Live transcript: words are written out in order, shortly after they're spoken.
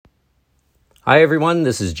Hi, everyone.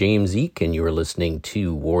 This is James Eek, and you are listening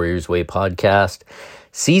to Warriors Way Podcast,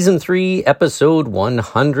 Season 3, Episode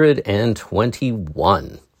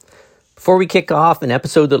 121. Before we kick off, an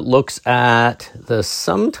episode that looks at the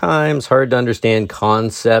sometimes hard to understand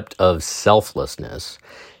concept of selflessness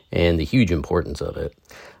and the huge importance of it,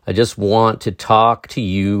 I just want to talk to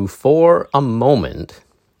you for a moment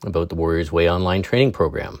about the Warriors Way online training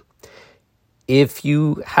program. If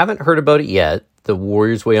you haven't heard about it yet, the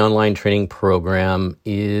Warriors Way online training program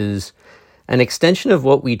is an extension of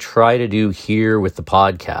what we try to do here with the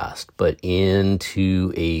podcast, but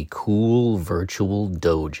into a cool virtual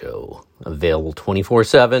dojo available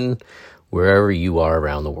 24/7 wherever you are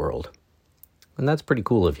around the world. And that's pretty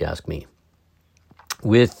cool if you ask me.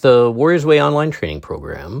 With the Warriors Way online training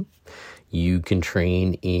program, you can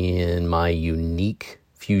train in my unique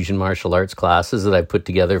fusion martial arts classes that I put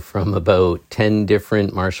together from about 10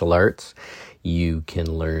 different martial arts. You can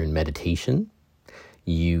learn meditation.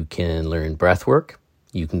 You can learn breath work.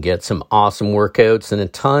 You can get some awesome workouts and a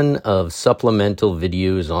ton of supplemental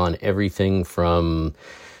videos on everything from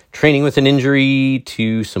training with an injury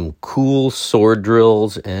to some cool sword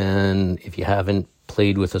drills. And if you haven't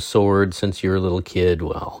played with a sword since you were a little kid,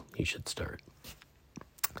 well, you should start.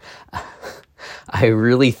 I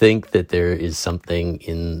really think that there is something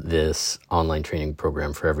in this online training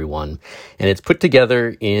program for everyone, and it's put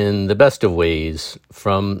together in the best of ways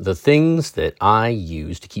from the things that I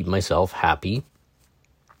use to keep myself happy,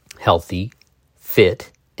 healthy,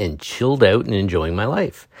 fit, and chilled out and enjoying my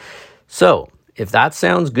life. So, if that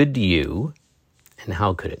sounds good to you, and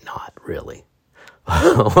how could it not, really?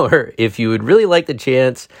 Or if you would really like the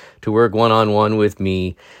chance to work one-on-one with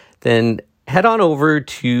me, then head on over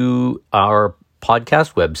to our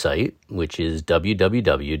podcast website, which is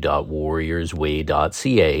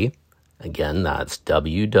www.warriorsway.ca. Again, that's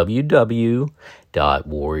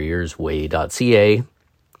www.warriorsway.ca,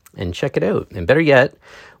 and check it out. And better yet,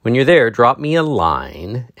 when you're there, drop me a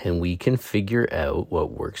line and we can figure out what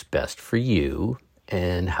works best for you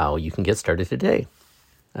and how you can get started today.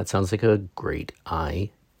 That sounds like a great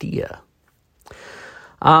idea.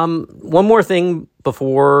 One more thing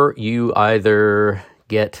before you either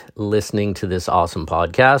get listening to this awesome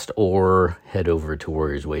podcast or head over to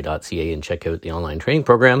warriorsway.ca and check out the online training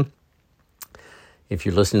program. If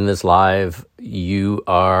you're listening to this live, you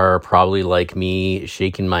are probably like me,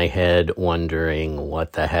 shaking my head, wondering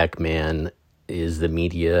what the heck, man, is the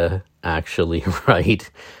media actually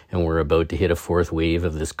right? And we're about to hit a fourth wave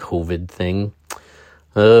of this COVID thing.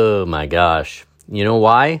 Oh my gosh. You know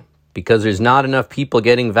why? Because there's not enough people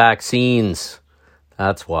getting vaccines.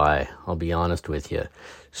 That's why, I'll be honest with you.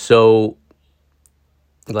 So,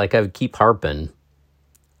 like I keep harping,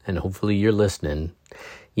 and hopefully you're listening,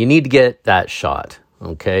 you need to get that shot,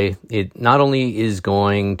 okay? It not only is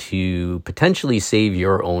going to potentially save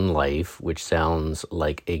your own life, which sounds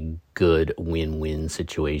like a good win-win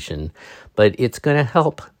situation, but it's going to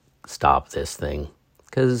help stop this thing.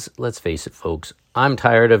 Because let's face it, folks, I'm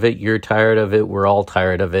tired of it, you're tired of it, we're all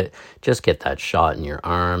tired of it. Just get that shot in your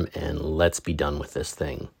arm and let's be done with this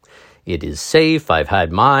thing. It is safe. I've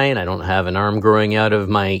had mine. I don't have an arm growing out of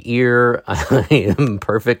my ear. I am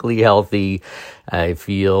perfectly healthy. I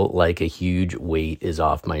feel like a huge weight is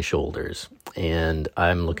off my shoulders. And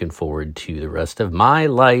I'm looking forward to the rest of my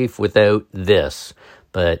life without this.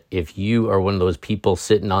 But if you are one of those people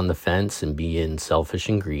sitting on the fence and being selfish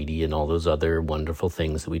and greedy and all those other wonderful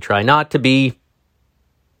things that we try not to be,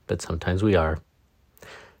 but sometimes we are,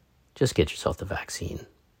 just get yourself the vaccine.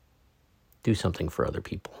 Do something for other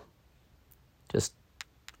people. Just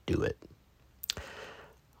do it.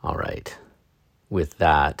 All right. With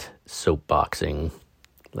that soapboxing,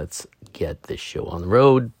 let's get this show on the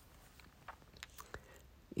road.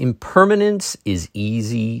 Impermanence is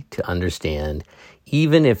easy to understand,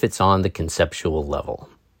 even if it's on the conceptual level.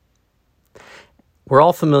 We're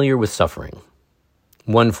all familiar with suffering,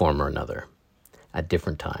 one form or another, at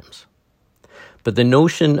different times. But the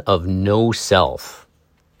notion of no self,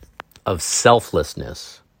 of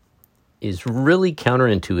selflessness, is really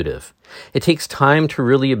counterintuitive. It takes time to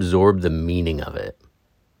really absorb the meaning of it.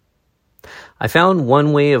 I found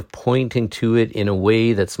one way of pointing to it in a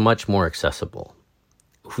way that's much more accessible.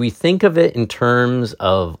 If we think of it in terms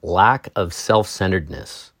of lack of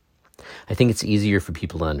self-centeredness, I think it's easier for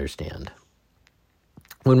people to understand.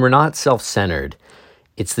 When we're not self-centered,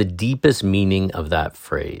 it's the deepest meaning of that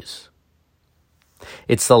phrase.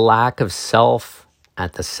 It's the lack of self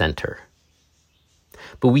at the center.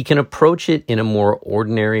 But we can approach it in a more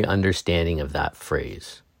ordinary understanding of that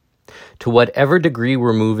phrase. To whatever degree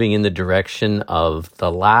we're moving in the direction of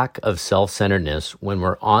the lack of self-centeredness, when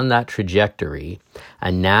we're on that trajectory,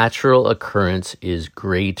 a natural occurrence is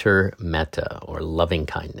greater metta, or loving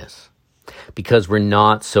kindness, because we're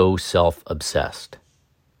not so self-obsessed.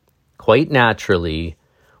 Quite naturally,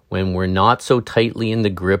 when we're not so tightly in the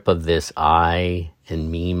grip of this I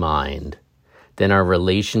and me mind, then our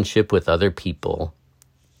relationship with other people,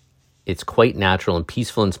 it's quite natural and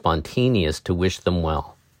peaceful and spontaneous to wish them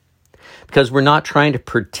well. Because we're not trying to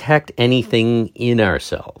protect anything in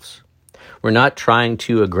ourselves. We're not trying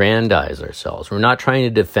to aggrandize ourselves. We're not trying to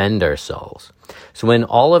defend ourselves. So when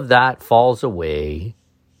all of that falls away,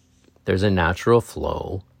 there's a natural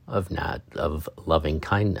flow of loving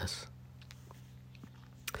kindness.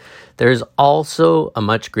 There's also a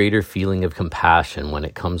much greater feeling of compassion when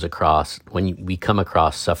we come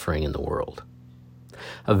across suffering in the world.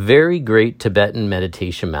 A very great Tibetan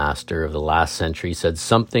meditation master of the last century said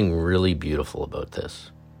something really beautiful about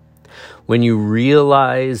this. When you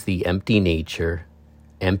realize the empty nature,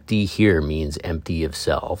 empty here means empty of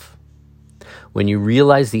self. When you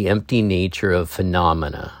realize the empty nature of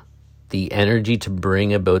phenomena, the energy to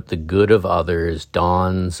bring about the good of others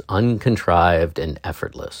dawns uncontrived and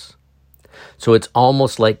effortless. So it's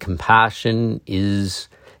almost like compassion is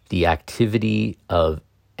the activity of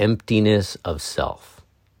emptiness of self.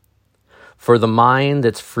 For the mind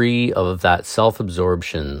that's free of that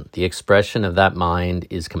self-absorption, the expression of that mind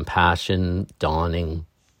is compassion dawning.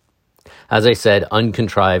 As I said,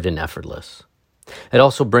 uncontrived and effortless. It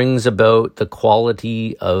also brings about the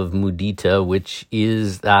quality of mudita, which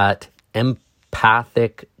is that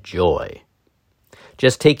empathic joy.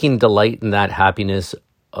 Just taking delight in that happiness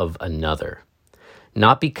of another.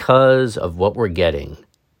 Not because of what we're getting,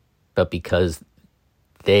 but because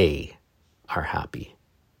they are happy.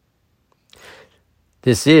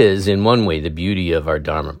 This is, in one way, the beauty of our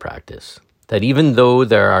Dharma practice, that even though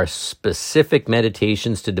there are specific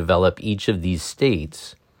meditations to develop each of these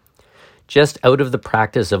states, just out of the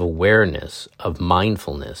practice of awareness, of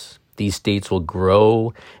mindfulness, these states will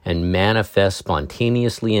grow and manifest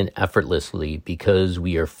spontaneously and effortlessly because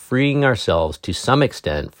we are freeing ourselves to some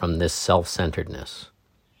extent from this self-centeredness.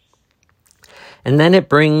 And then it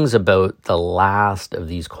brings about the last of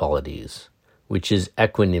these qualities, which is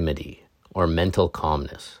equanimity, or mental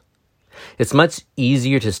calmness. It's much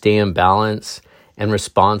easier to stay in balance and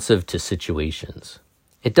responsive to situations.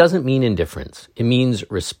 It doesn't mean indifference. It means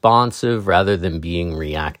responsive rather than being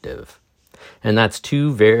reactive. And that's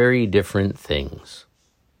two very different things.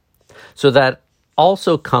 So that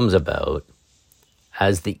also comes about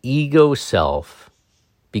as the ego self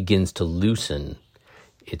begins to loosen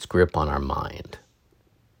its grip on our mind.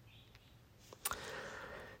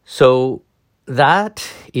 So that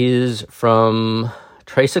is from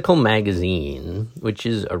Tricycle Magazine, which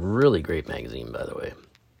is a really great magazine, by the way.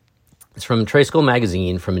 It's from Tricycle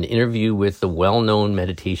Magazine, from an interview with the well-known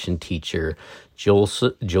meditation teacher,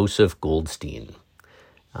 Joseph Goldstein.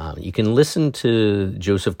 You can listen to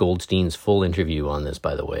Joseph Goldstein's full interview on this,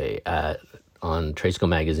 by the way, on Tricycle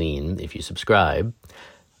Magazine, if you subscribe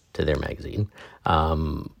to their magazine,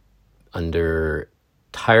 under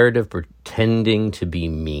Tired of Pretending to Be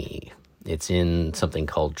Me. It's in something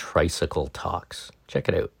called Tricycle Talks. Check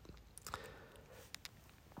it out.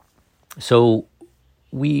 So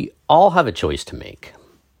we all have a choice to make.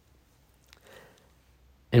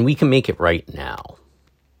 And we can make it right now.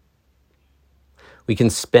 We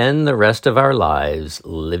can spend the rest of our lives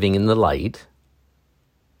living in the light,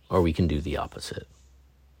 or we can do the opposite.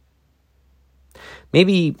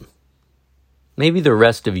 Maybe the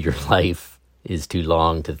rest of your life is too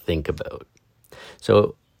long to think about.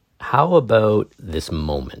 So how about this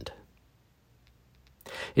moment?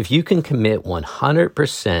 If you can commit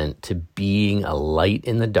 100% to being a light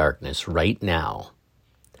in the darkness right now,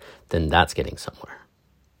 then that's getting somewhere.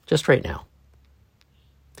 Just right now.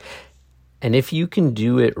 And if you can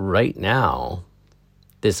do it right now,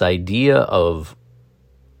 this idea of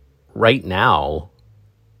right now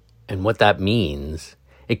and what that means,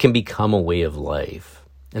 it can become a way of life.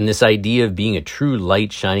 And this idea of being a true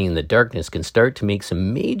light shining in the darkness can start to make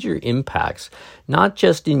some major impacts, not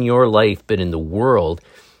just in your life, but in the world,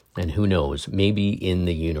 and who knows, maybe in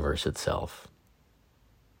the universe itself.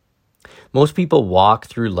 Most people walk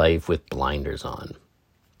through life with blinders on.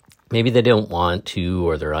 Maybe they don't want to,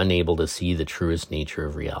 or they're unable to see the truest nature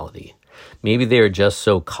of reality. Maybe they are just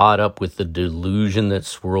so caught up with the delusion that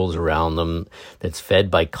swirls around them, that's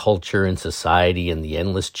fed by culture and society and the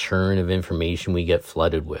endless churn of information we get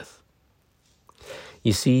flooded with.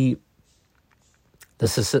 You see, the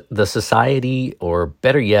society, or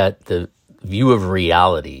better yet, the view of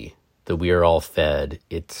reality that we are all fed,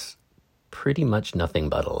 it's pretty much nothing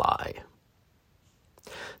but a lie.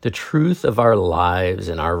 The truth of our lives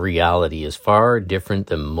and our reality is far different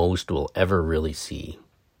than most will ever really see.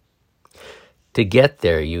 To get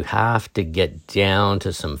there, you have to get down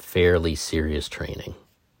to some fairly serious training.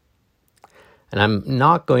 And I'm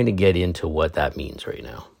not going to get into what that means right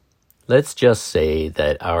now. Let's just say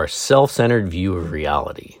that our self-centered view of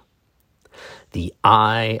reality, the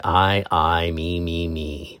I,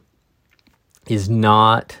 me, is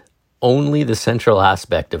not only the central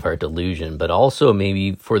aspect of our delusion, but also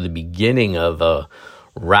maybe for the beginning of a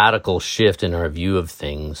radical shift in our view of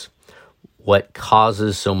things, what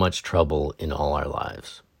causes so much trouble in all our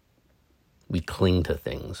lives. We cling to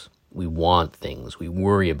things. We want things. We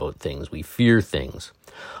worry about things. We fear things.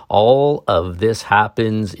 All of this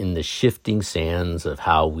happens in the shifting sands of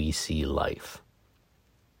how we see life.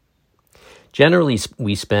 Generally,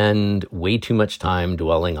 we spend way too much time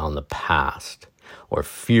dwelling on the past or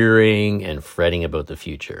fearing and fretting about the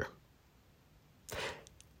future.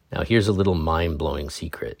 Now, here's a little mind-blowing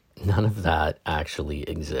secret. None of that actually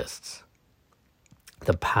exists.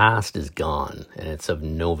 The past is gone, and it's of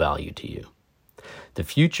no value to you. The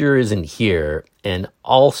future isn't here, and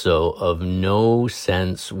also of no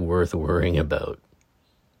sense worth worrying about.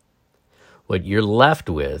 What you're left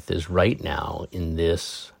with is right now in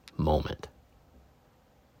this moment.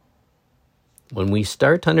 When we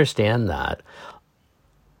start to understand that,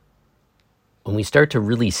 when we start to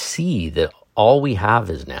really see that all we have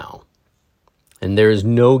is now, and there is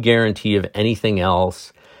no guarantee of anything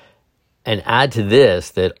else, and add to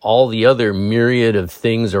this that all the other myriad of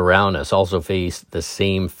things around us also face the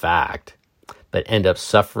same fact, but end up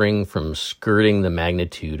suffering from skirting the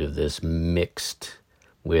magnitude of this mixed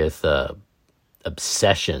with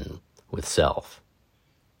obsession with self.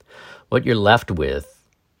 What you're left with,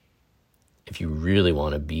 if you really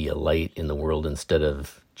want to be a light in the world instead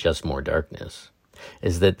of just more darkness,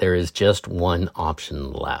 is that there is just one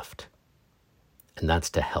option left, and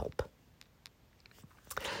that's to help.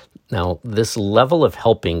 Now, this level of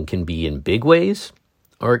helping can be in big ways,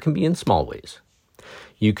 or it can be in small ways.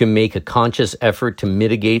 You can make a conscious effort to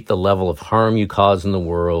mitigate the level of harm you cause in the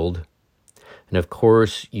world. And of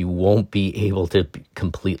course, you won't be able to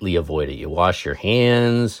completely avoid it. You wash your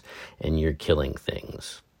hands and you're killing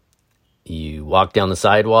things. You walk down the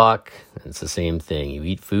sidewalk, and it's the same thing. You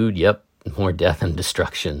eat food, yep, more death and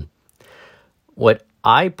destruction. What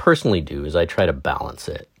I personally do is I try to balance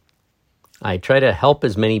it. I try to help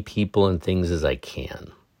as many people and things as I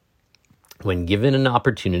can. When given an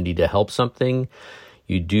opportunity to help something,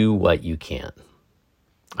 you do what you can.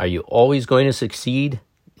 Are you always going to succeed?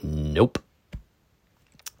 Nope.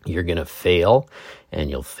 You're going to fail, and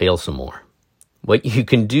you'll fail some more. What you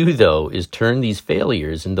can do, though, is turn these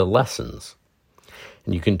failures into lessons.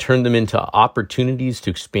 And you can turn them into opportunities to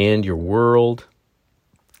expand your world,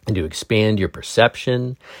 and to expand your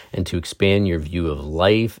perception, and to expand your view of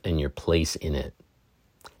life and your place in it.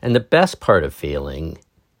 And the best part of failing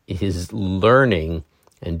is learning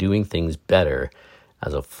and doing things better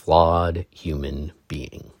as a flawed human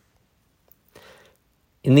being.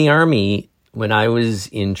 In the Army, when I was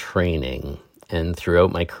in training and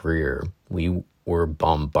throughout my career, we were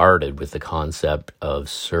bombarded with the concept of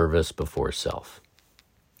service before self.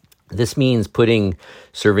 This means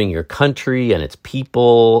serving your country and its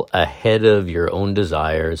people ahead of your own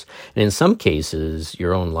desires, and in some cases,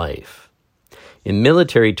 your own life. In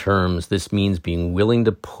military terms, this means being willing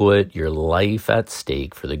to put your life at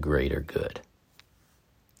stake for the greater good.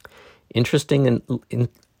 Interestingly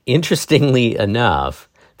enough,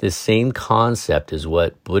 this same concept is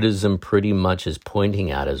what Buddhism pretty much is pointing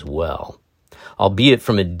at as well, albeit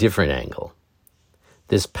from a different angle.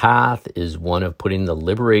 This path is one of putting the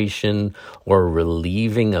liberation or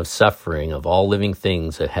relieving of suffering of all living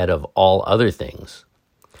things ahead of all other things,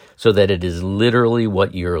 so that it is literally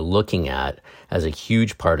what you're looking at as a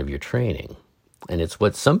huge part of your training. And it's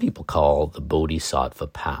what some people call the Bodhisattva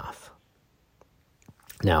path.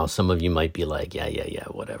 Now, some of you might be like, yeah,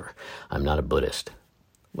 whatever. I'm not a Buddhist.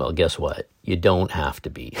 Well, guess what? You don't have to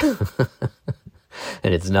be.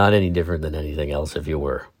 And it's not any different than anything else if you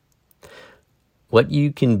were. What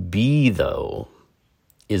you can be, though,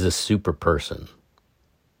 is a super person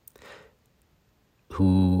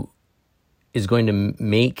who is going to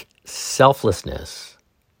make selflessness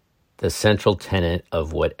the central tenet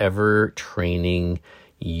of whatever training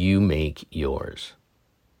you make yours.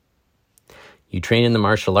 You train in the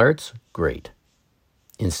martial arts? Great.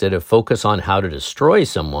 Instead of focus on how to destroy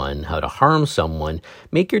someone, how to harm someone,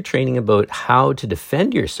 make your training about how to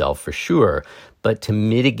defend yourself for sure, but to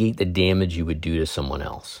mitigate the damage you would do to someone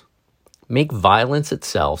else. Make violence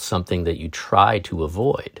itself something that you try to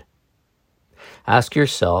avoid. Ask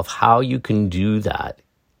yourself how you can do that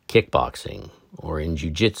kickboxing or in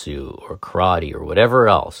jiu-jitsu or karate or whatever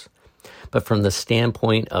else, but from the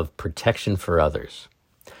standpoint of protection for others,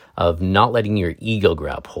 of not letting your ego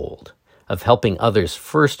grab hold, of helping others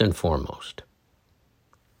first and foremost.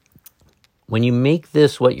 When you make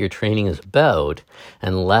this what your training is about,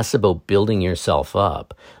 and less about building yourself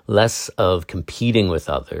up, less of competing with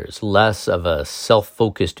others, less of a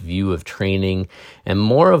self-focused view of training, and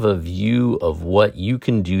more of a view of what you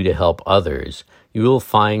can do to help others, you will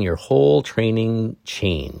find your whole training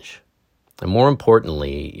change. And more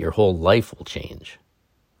importantly, your whole life will change.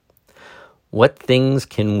 What things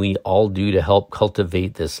can we all do to help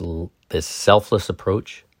cultivate this selfless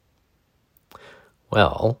approach?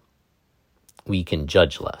 Well, we can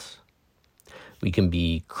judge less. We can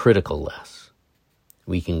be critical less.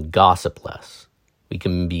 We can gossip less. We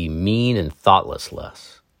can be mean and thoughtless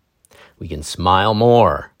less. We can smile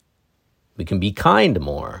more. We can be kind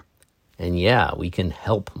more. And yeah, we can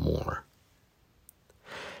help more.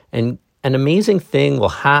 And an amazing thing will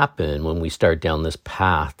happen when we start down this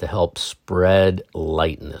path to help spread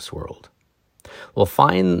light in this world. We'll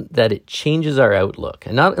find that it changes our outlook.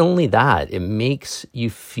 And not only that, it makes you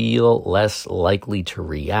feel less likely to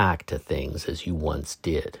react to things as you once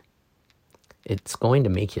did. It's going to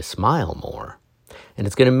make you smile more. And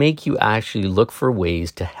it's going to make you actually look for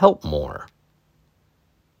ways to help more.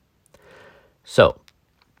 So,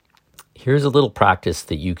 here's a little practice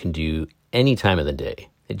that you can do any time of the day.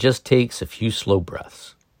 It just takes a few slow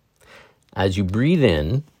breaths. As you breathe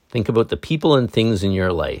in, think about the people and things in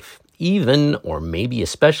your life, even or maybe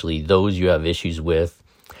especially those you have issues with,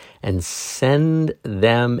 and send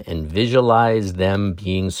them and visualize them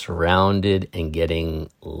being surrounded and getting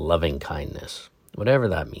loving kindness, whatever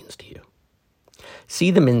that means to you.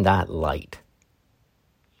 See them in that light.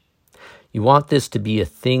 You want this to be a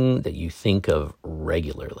thing that you think of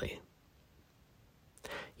regularly.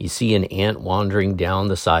 You see an ant wandering down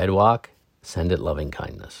the sidewalk, send it loving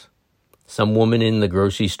kindness. Some woman in the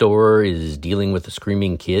grocery store is dealing with a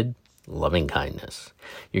screaming kid, loving kindness.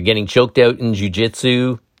 You're getting choked out in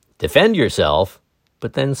jiu-jitsu, defend yourself,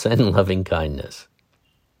 but then send loving kindness.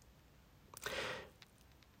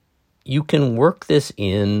 You can work this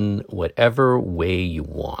in whatever way you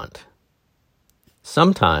want.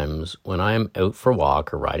 Sometimes when I'm out for a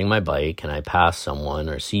walk or riding my bike and I pass someone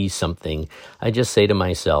or see something, I just say to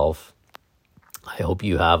myself, I hope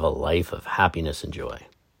you have a life of happiness and joy.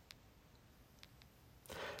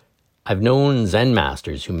 I've known Zen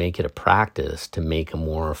masters who make it a practice to make a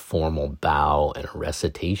more formal bow and a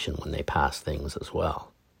recitation when they pass things as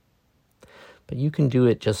well. But you can do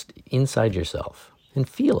it just inside yourself and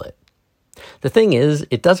feel it. The thing is,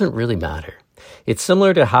 it doesn't really matter. It's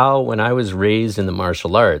similar to how when I was raised in the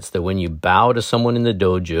martial arts, that when you bow to someone in the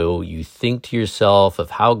dojo, you think to yourself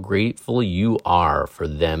of how grateful you are for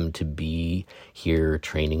them to be here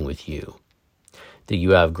training with you. That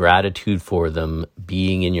you have gratitude for them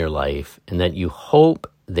being in your life, and that you hope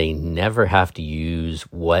they never have to use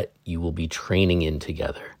what you will be training in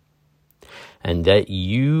together. And that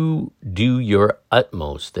you do your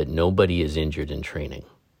utmost that nobody is injured in training.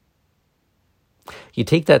 You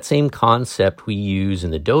take that same concept we use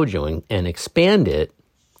in the dojo and expand it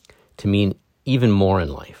to mean even more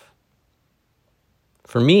in life.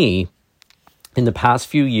 For me, in the past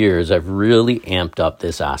few years, I've really amped up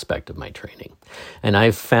this aspect of my training, and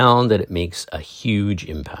I've found that it makes a huge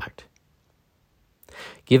impact.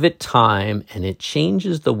 Give it time, and it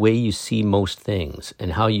changes the way you see most things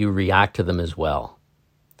and how you react to them as well.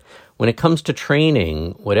 When it comes to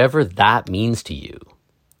training, whatever that means to you,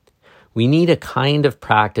 we need a kind of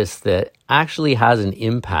practice that actually has an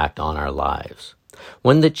impact on our lives,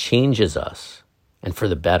 one that changes us, and for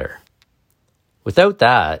the better. Without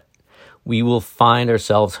that, we will find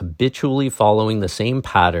ourselves habitually following the same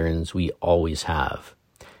patterns we always have,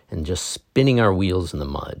 and just spinning our wheels in the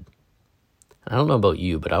mud. I don't know about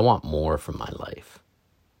you, but I want more from my life.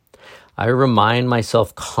 I remind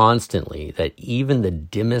myself constantly that even the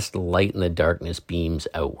dimmest light in the darkness beams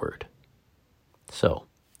outward. So,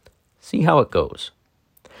 see how it goes.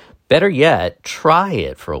 Better yet, try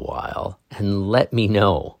it for a while and let me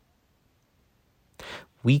know.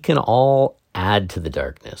 We can all add to the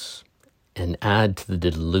darkness and add to the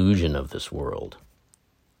delusion of this world.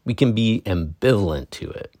 We can be ambivalent to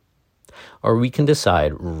it, or we can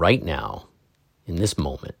decide right now, in this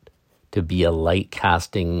moment, to be a light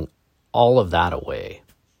casting all of that away.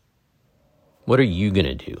 What are you going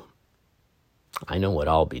to do? I know what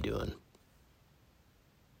I'll be doing.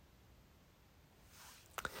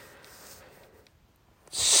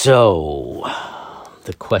 So,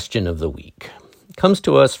 the question of the week. Comes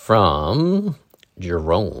to us from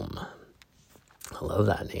Jerome. I love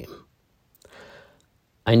that name.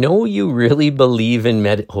 I know you really believe in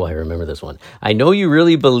I remember this one. I know you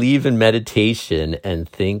really believe in meditation and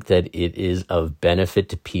think that it is of benefit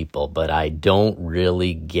to people, but I don't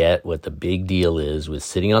really get what the big deal is with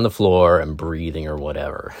sitting on the floor and breathing or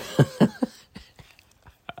whatever.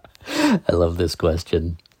 I love this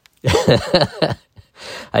question.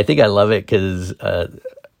 I think I love it because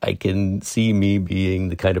I can see me being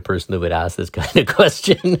the kind of person that would ask this kind of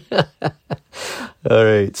question. All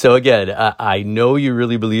right. So again, I know you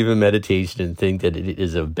really believe in meditation and think that it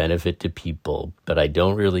is of benefit to people, but I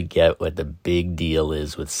don't really get what the big deal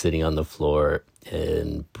is with sitting on the floor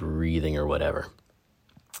and breathing or whatever.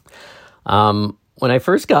 When I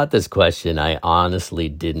first got this question, I honestly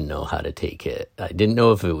didn't know how to take it. I didn't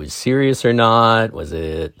know if it was serious or not. Was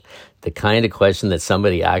it the kind of question that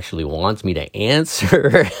somebody actually wants me to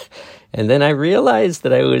answer? And then I realized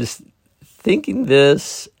that I was thinking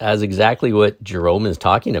this as exactly what Jerome is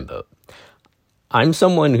talking about. I'm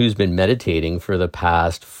someone who's been meditating for the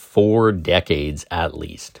past 4 decades at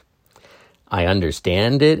least. I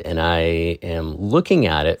understand it, and I am looking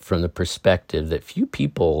at it from the perspective that few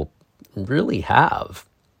people really have,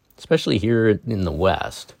 especially here in the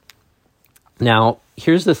West. Now,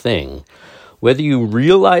 here's the thing. Whether you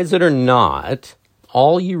realize it or not,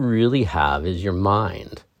 all you really have is your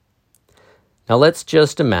mind. Now, let's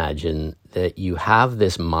just imagine that you have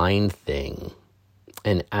this mind thing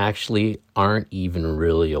and actually aren't even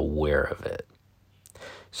really aware of it.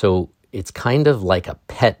 So it's kind of like a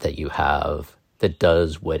pet that you have that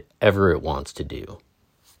does whatever it wants to do.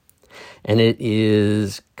 And it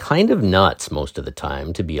is kind of nuts most of the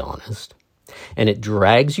time, to be honest. And it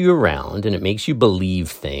drags you around and it makes you believe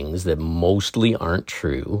things that mostly aren't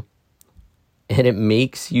true. And it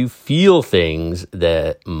makes you feel things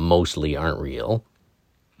that mostly aren't real.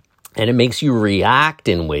 And it makes you react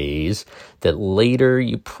in ways that later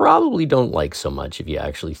you probably don't like so much if you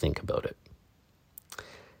actually think about it.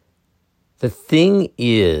 The thing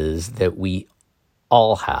is that we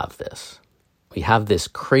all have this. We have this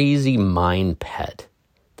crazy mind pet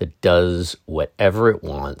that does whatever it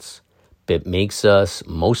wants, but makes us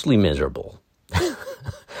mostly miserable.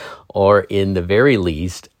 Or in the very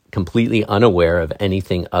least, completely unaware of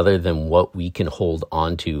anything other than what we can hold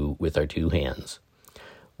onto with our 2 hands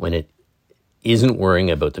when it isn't worrying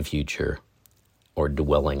about the future or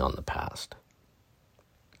dwelling on the past.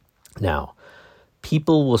 Now,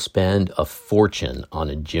 people will spend a fortune on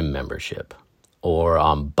a gym membership or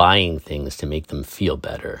on buying things to make them feel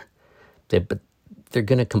better. But they're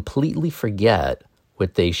going to completely forget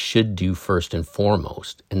what they should do first and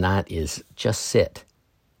foremost, and that is just sit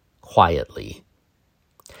quietly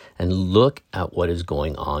and look at what is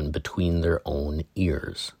going on between their own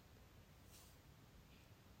ears.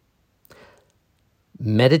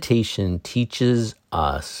 Meditation teaches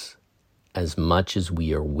us as much as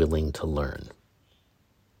we are willing to learn.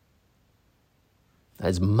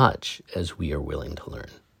 As much as we are willing to learn.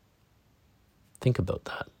 Think about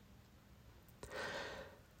that.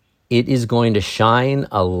 It is going to shine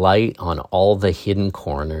a light on all the hidden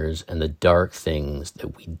corners and the dark things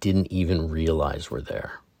that we didn't even realize were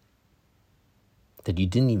there. That you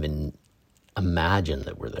didn't even imagine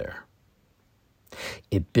that were there.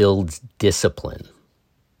 It builds discipline.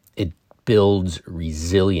 It builds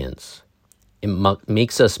resilience. It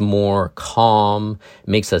makes us more calm,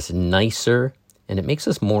 makes us nicer, and it makes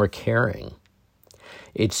us more caring.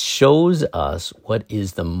 It shows us what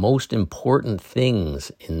is the most important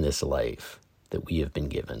things in this life that we have been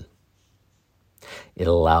given. It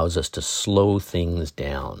allows us to slow things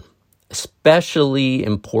down, especially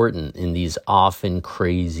important in these often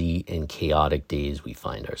crazy and chaotic days we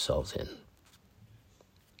find ourselves in.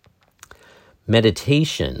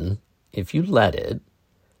 Meditation, if you let it,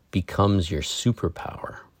 becomes your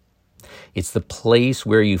superpower. It's the place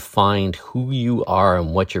where you find who you are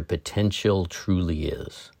and what your potential truly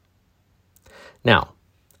is. Now,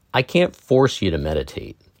 I can't force you to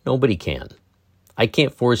meditate. Nobody can. I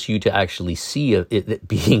can't force you to actually see it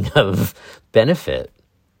being of benefit.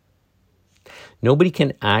 Nobody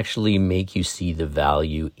can actually make you see the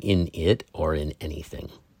value in it or in anything.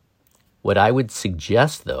 What I would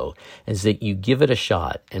suggest, though, is that you give it a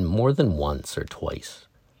shot, and more than once or twice.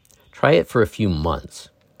 Try it for a few months,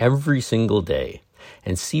 every single day,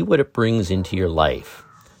 and see what it brings into your life.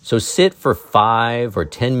 So sit for 5 or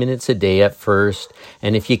 10 minutes a day at first,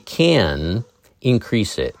 and if you can,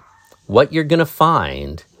 increase it. What you're going to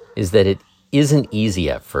find is that it isn't easy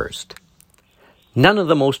at first. None of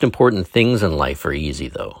the most important things in life are easy,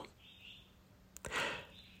 though.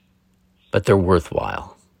 But they're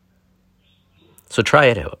worthwhile. So try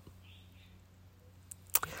it out.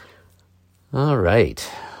 All right.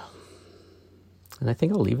 And I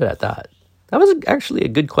think I'll leave it at that. That was actually a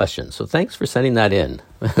good question. So thanks for sending that in.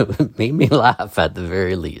 It made me laugh at the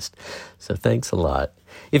very least. So thanks a lot.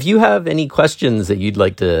 If you have any questions that you'd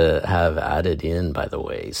like to have added in, by the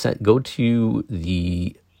way, go to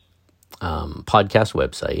the podcast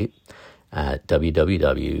website at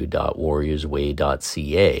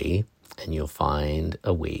www.warriorsway.ca, and you'll find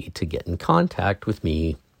a way to get in contact with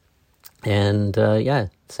me. And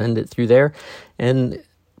send it through there. And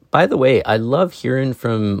by the way, I love hearing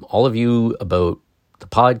from all of you about the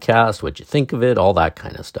podcast, what you think of it, all that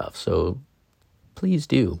kind of stuff. So please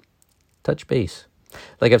do touch base.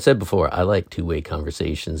 Like I've said before, I like two-way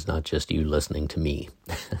conversations, not just you listening to me.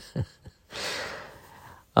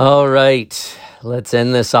 All right, let's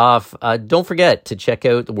end this off. Don't forget to check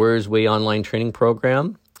out the Warriors Way online training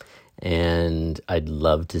program, and I'd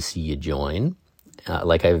love to see you join.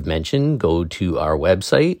 Like I've mentioned, go to our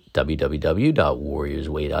website,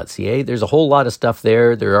 www.warriorsway.ca. There's a whole lot of stuff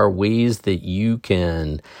there. There are ways that you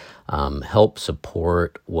can help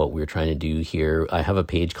support what we're trying to do here. I have a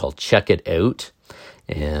page called Check It Out,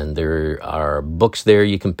 and there are books there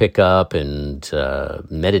you can pick up, and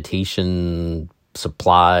meditation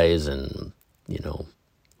supplies, and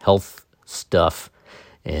health stuff.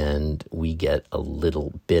 And we get a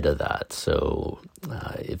little bit of that. So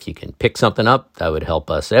if you can pick something up, that would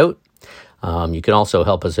help us out. You can also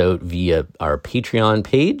help us out via our Patreon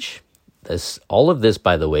page. All of this,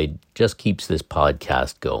 by the way, just keeps this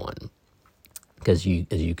podcast going. Because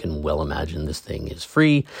as you can well imagine, this thing is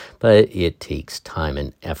free, but it takes time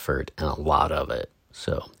and effort, and a lot of it.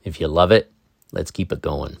 So if you love it, let's keep it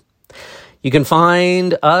going. You can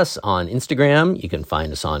find us on Instagram. You can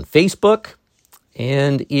find us on Facebook.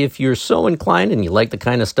 And if you're so inclined and you like the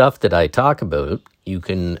kind of stuff that I talk about, you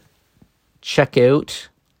can check out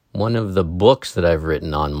one of the books that I've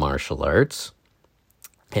written on martial arts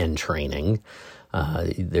and training.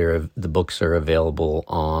 The books are available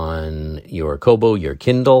on your Kobo, your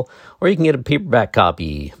Kindle, or you can get a paperback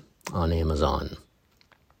copy on Amazon,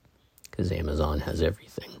 because Amazon has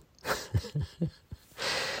everything.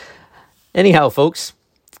 Anyhow, folks,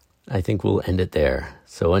 I think we'll end it there.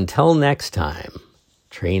 So until next time,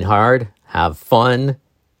 train hard, have fun,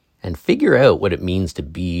 and figure out what it means to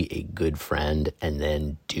be a good friend, and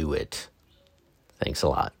then do it. Thanks a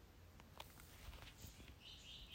lot.